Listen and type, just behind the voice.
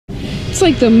It's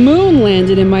like the moon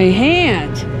landed in my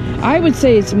hand. I would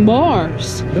say it's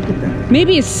Mars. Look at that.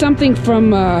 Maybe it's something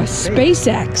from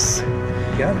SpaceX.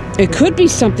 Yeah. It could be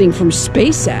something from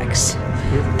SpaceX.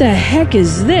 The heck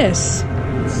is this?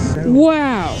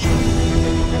 Wow.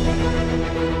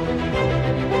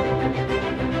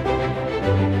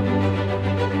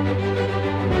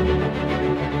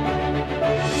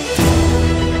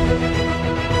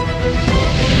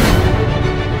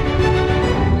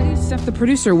 Steph, the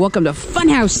producer. Welcome to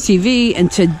Funhouse TV,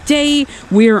 and today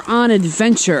we're on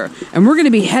adventure, and we're going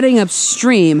to be heading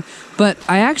upstream. But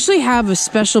I actually have a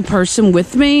special person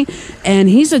with me, and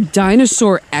he's a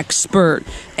dinosaur expert.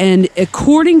 And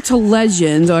according to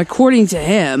legend, or according to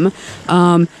him,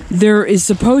 there is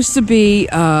supposed to be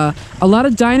a lot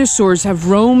of dinosaurs have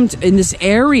roamed in this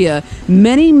area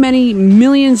many, many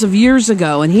millions of years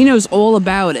ago, and he knows all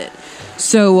about it.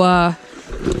 So,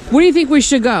 where do you think we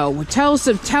should go? Tell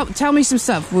me some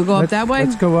stuff. We'll go up that way?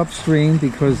 Let's go upstream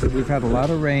because we've had a lot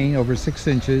of rain, over 6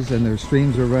 inches, and their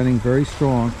streams are running very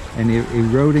strong and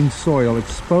eroding soil,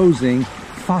 exposing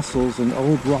fossils and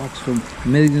old rocks from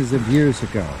millions of years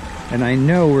ago. And I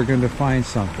know we're going to find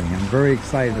something. I'm very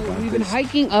excited about this. We've been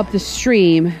hiking up the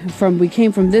stream. We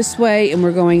came from this way and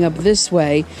we're going up this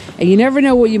way. And you never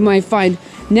know what you might find.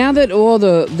 Now that all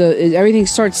everything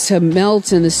starts to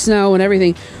melt and the snow and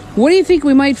everything, what do you think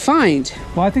we might find?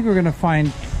 Well, I think we're going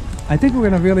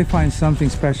to really find something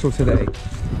special today,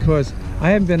 because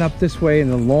I haven't been up this way in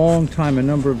a long time, a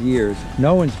number of years.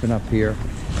 No one's been up here,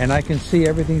 and I can see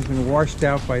everything's been washed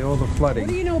out by all the flooding.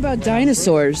 What do you know about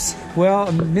dinosaurs?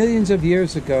 Well, millions of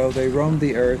years ago, they roamed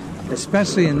the earth,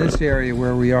 especially in this area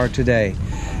where we are today.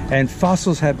 And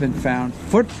fossils have been found,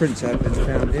 footprints have been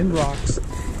found in rocks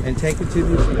and taken to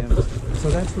museums. So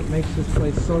that's what makes this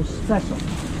place so special.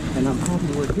 And I'm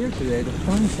hoping we're here today to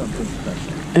find something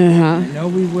special. I know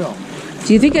we will.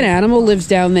 Do you think an animal lives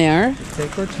down there?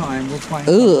 Take our time, we'll find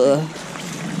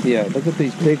something. Yeah, look at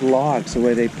these big logs, the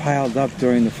way they piled up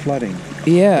during the flooding.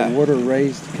 Yeah. The water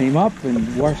came up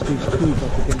and washed these trees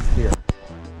up against here.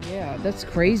 Yeah, that's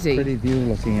crazy. Pretty view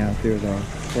looking out there, though.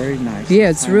 Very nice. Yeah,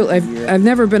 it's real. I've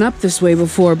never been up this way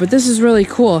before, but this is really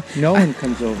cool. No one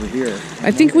comes over here.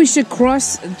 I think we should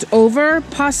cross over,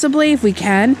 possibly, if we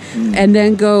can, and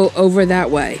then go over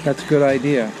that way. That's a good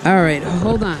idea. All right,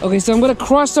 hold on. Okay, so I'm going to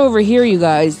cross over here, you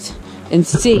guys, and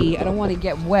see. I don't want to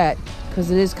get wet, because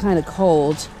it is kind of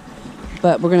cold.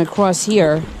 But we're going to cross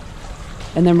here,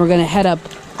 and then we're going to head up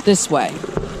this way.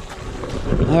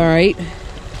 All right.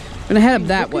 We're going to head up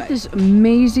that way. Look at this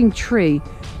amazing tree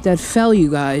that fell,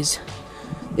 you guys.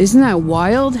 Isn't that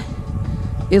wild?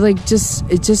 It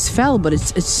just fell, but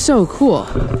it's so cool.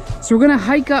 So we're gonna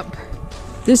hike up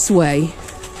this way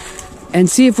and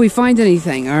see if we find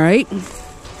anything. All right.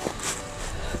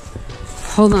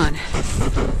 Hold on.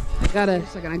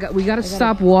 We gotta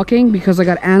stop walking because I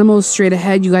got animals straight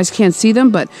ahead. You guys can't see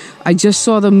them, but I just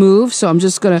saw them move, so I'm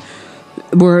just gonna.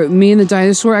 Me and the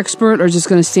dinosaur expert are just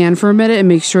gonna stand for a minute and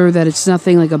make sure that it's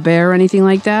nothing like a bear or anything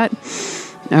like that.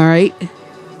 All right.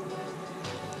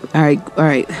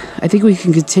 I think we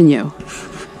can continue.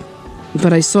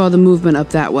 But I saw the movement up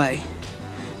that way.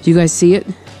 Do you guys see it?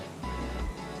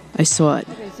 I saw it.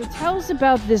 Okay, so tell us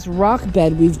about this rock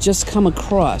bed we've just come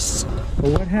across.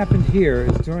 Well, what happened here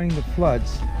is during the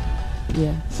floods,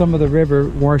 some of the river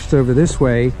washed over this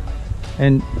way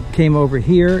and came over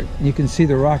here. You can see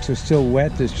the rocks are still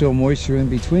wet. There's still moisture in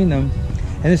between them.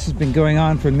 And this has been going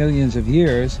on for millions of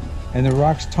years. And the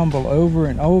rocks tumble over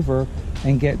and over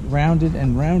and get rounded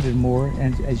and rounded more.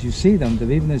 And as you see them,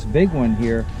 even this big one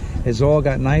here has all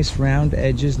got nice round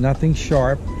edges, nothing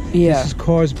sharp. Yeah. This is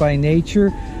caused by nature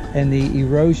and the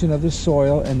erosion of the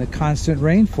soil and the constant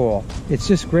rainfall. It's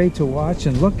just great to watch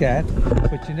and look at,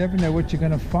 but you never know what you're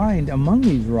going to find among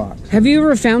these rocks. Have you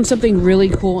ever found something really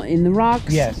cool in the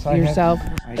rocks? Yes, I yourself?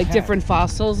 have. Like different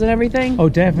fossils and everything? Oh,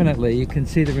 definitely. You can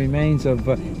see the remains of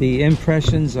the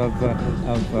impressions of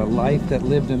life that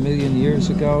lived 1 million years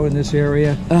ago in this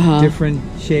area. Different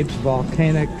shapes,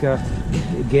 volcanic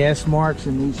gas marks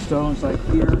in these stones like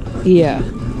here. Yeah.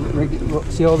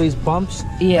 See all these bumps?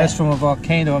 Yeah. That's from a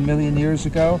volcano 1 million years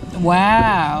ago.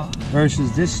 Wow.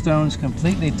 Versus this stone's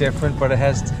completely different, but it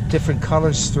has different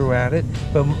colors throughout it.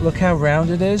 But look how round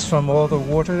it is from all the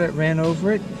water that ran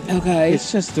over it. Okay.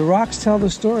 It's just the rocks tell the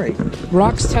story.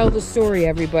 Rocks tell the story,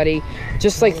 everybody.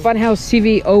 Just like Funhouse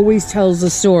TV always tells the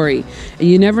story. And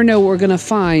you never know what we're going to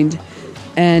find.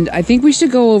 And I think we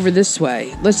should go over this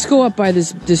way. Let's go up by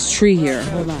this tree here.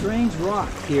 Hold on. Strange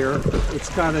rock here.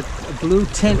 It's got a blue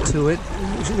tint to it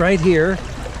right here,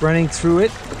 running through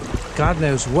it. God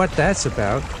knows what that's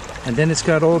about. And then it's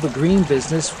got all the green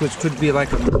business, which could be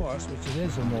like a moss, which it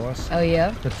is a moss. Oh,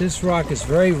 yeah? But this rock is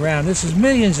very round. This is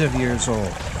millions of years old.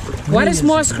 Why does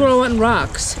moss grow on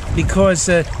rocks? Because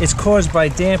it's caused by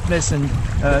dampness and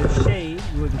shade.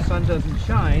 Where the sun doesn't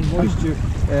shine,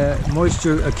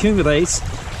 moisture accumulates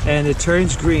and it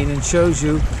turns green, and shows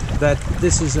you that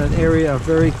this is an area of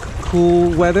very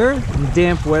cool weather and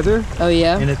damp weather. Oh,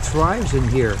 yeah? And it thrives in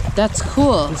here. That's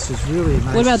cool. This is really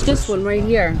nice. What about this one right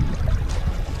here?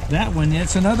 That one,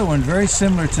 it's another one very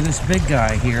similar to this big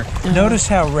guy here. Notice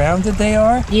how rounded they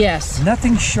are? Yes.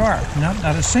 Nothing sharp. Not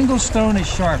a single stone is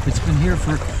sharp. It's been here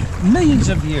for millions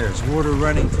of years. Water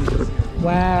running through this area.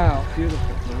 Wow.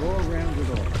 Beautiful. They're all rounded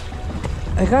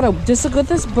off. I gotta just look at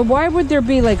this, but why would there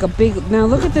be like a big... Now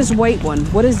look at this white one.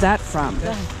 What is that from?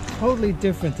 That's totally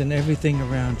different than everything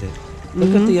around it.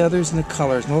 Look at the others and the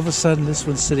colors, and all of a sudden this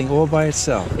one's sitting all by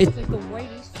itself. It's like the white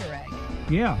Easter egg.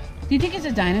 Yeah. Do you think it's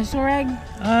a dinosaur egg?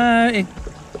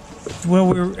 Well,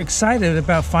 we're excited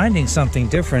about finding something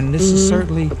different. This is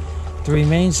certainly the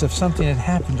remains of something that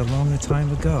happened a long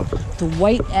time ago. The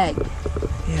white egg.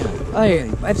 Yeah. Oh,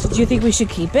 yeah. Do you think we should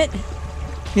keep it?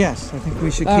 Yes, I think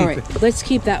we should All keep right, it. let's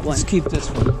keep that one. Let's keep this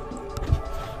one.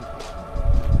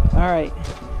 All right.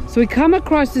 So we come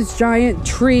across this giant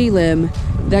tree limb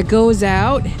that goes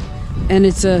out, and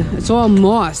it's all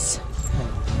moss.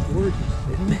 Gorgeous,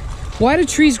 isn't it? Why do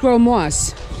trees grow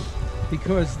moss?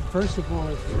 Because, first of all,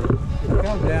 it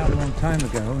fell down a long time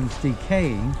ago and it's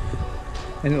decaying,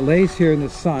 and it lays here in the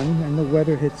sun, and the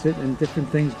weather hits it, and different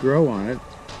things grow on it,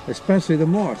 especially the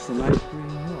moss, the nice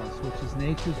green moss, which is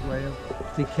nature's way of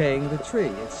decaying the tree.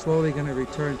 It's slowly going to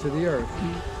return to the earth.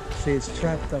 See, it's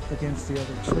trapped up against the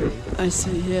other tree. I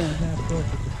see, yeah. It's not broke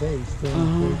at the base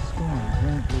during the big storm.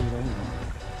 Wind blew it over.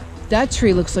 That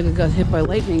tree looks like it got hit by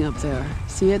lightning up there.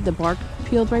 See it? The bark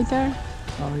peeled right there?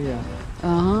 Oh, yeah.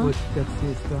 Uh-huh.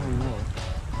 It's dying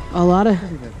off. A lot of...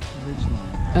 Look at that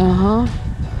ridgeline. Uh-huh.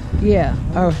 Yeah.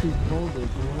 All Oh, these boulders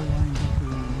are all lined up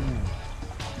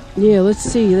around yeah, let's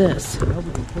see this. there.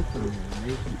 Nobody put them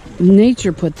there.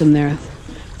 Nature put them there.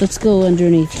 Let's go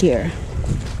underneath here.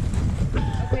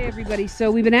 Okay, everybody. So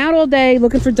we've been out all day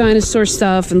looking for dinosaur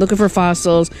stuff and looking for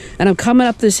fossils, and I'm coming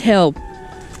up this hill,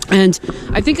 and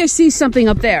I think I see something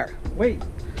up there. Wait,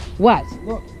 What?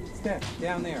 look, Steph,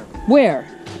 down there. Where?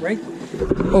 Right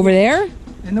Over there?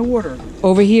 in the water.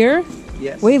 Over here?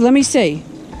 Yes. Wait, let me see.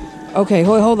 Okay,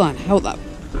 hold on.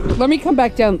 Let me come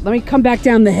back down. Let me come back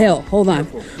down the hill. Hold on.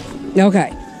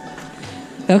 Okay.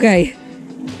 Okay.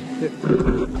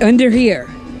 Under here.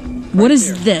 What is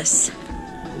here. this?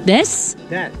 This?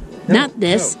 That. Not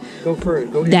this. No. Go further.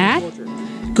 Go in That? the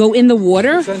water. Go in the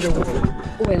water? It's underwater.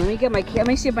 Wait, let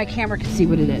me see if my camera can see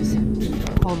what it is.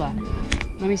 Hold on.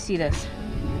 Let me see this.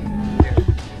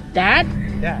 That?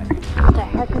 That. What the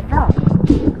heck is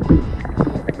that?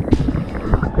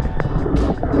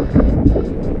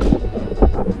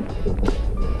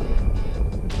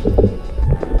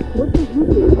 What the heck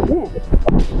is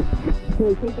this? Can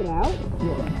we take it out?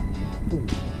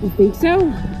 You think so?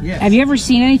 Yes. Have you ever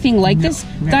seen anything like this,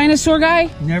 never. dinosaur guy?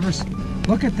 Never.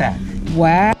 Look at that.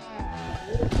 Wow.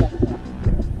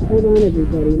 Hold on,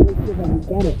 everybody. Let's see if I can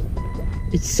get it.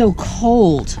 It's so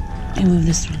cold. Let me move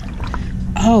this one.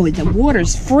 Oh, the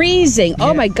water's freezing. Oh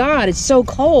Yeah. my God, it's so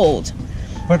cold.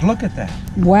 But look at that.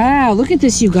 Wow, look at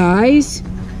this, you guys.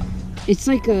 It's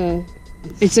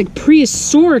like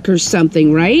prehistoric or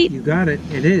something, right? You got it.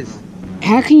 It is.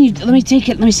 How can you, let me take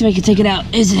it, let me see if I can take it out.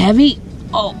 Is it heavy?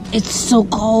 Oh, it's so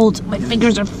cold. My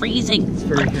fingers are freezing. It's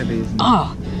very heavy, isn't it?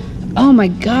 Oh my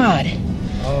God.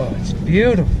 Oh, it's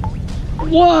beautiful.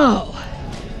 Whoa!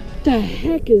 The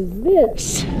heck is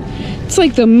this? It's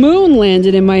like the moon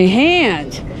landed in my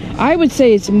hand. I would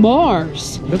say it's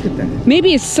Mars. Look at that.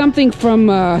 Maybe it's something from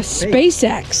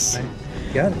SpaceX.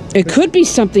 I got it. It could be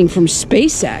something from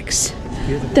SpaceX.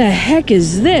 Beautiful. The heck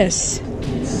is this?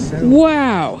 It's so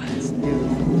Wow. beautiful.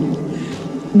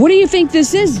 What do you think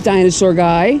this is, dinosaur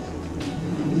guy?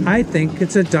 I think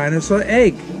it's a dinosaur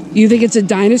egg. You think it's a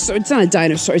dinosaur? It's not a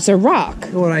dinosaur. It's a rock.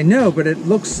 Well, I know, but it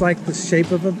looks like the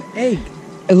shape of an egg.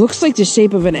 It looks like the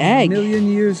shape of an A egg. million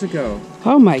years ago.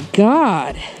 Oh my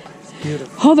God. It's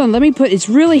beautiful. Hold on, let me put, it's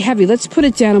really heavy. Let's put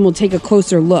it down and we'll take a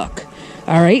closer look.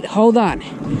 All right, hold on.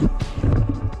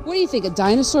 What do you think, a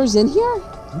dinosaur's in here?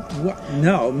 What?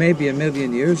 No, maybe a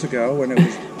million years ago when it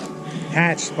was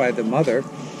hatched by the mother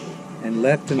and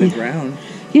left in the ground.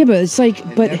 Yeah, but it's like,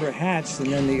 It but never hatched,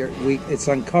 and then it's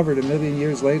uncovered a million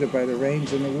years later by the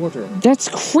rains and the water. that's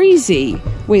crazy.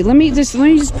 Wait, let me just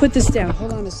put this down.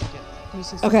 Hold on a second.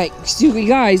 Okay, so you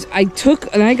guys, I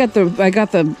got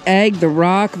the egg, the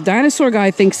rock. Dinosaur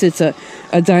guy thinks it's a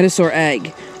dinosaur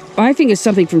egg. I think it's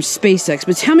something from SpaceX,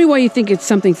 but tell me why you think it's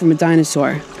something from a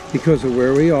dinosaur. Because of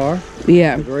where we are.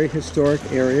 Yeah. A very historic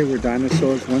area where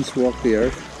dinosaurs once walked the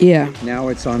earth. Yeah. Now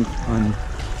it's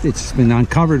it's been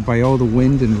uncovered by all the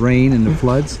wind and rain and the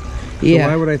floods. So Yeah.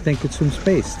 why would I think it's from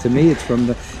space? To me, it's from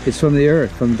the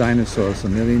earth, from dinosaurs a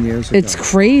million years ago. It's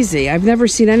crazy. I've never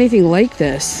seen anything like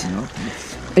this. No,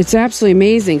 It's absolutely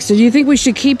amazing. So do you think we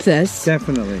should keep this?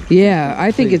 definitely. Yeah,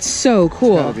 I think it's so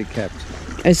cool. It's gotta be kept.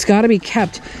 It's got to be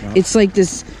kept. No. It's like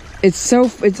this. It's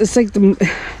like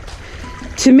the.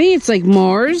 To me, it's like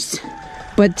Mars,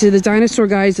 but to the dinosaur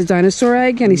guy, it's a dinosaur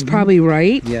egg, and he's probably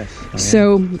right. Yes.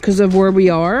 So, because of where we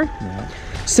are. Yeah.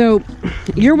 So,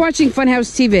 you're watching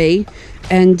Funhouse TV,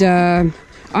 and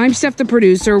I'm Steph, the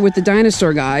producer, with the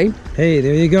dinosaur guy. Hey,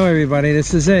 there you go, everybody.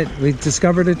 This is it. We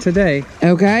discovered it today.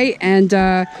 Okay, and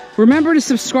remember to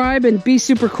subscribe and be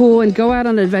super cool and go out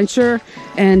on an adventure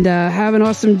and have an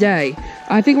awesome day.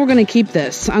 I think we're going to keep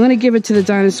this. I'm going to give it to the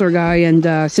dinosaur guy,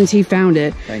 and since he found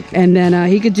it, Thank you. and then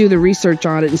he could do the research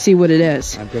on it and see what it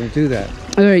is. I'm going to do that.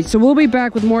 All right, so we'll be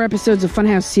back with more episodes of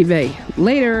Funhouse TV.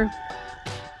 Later.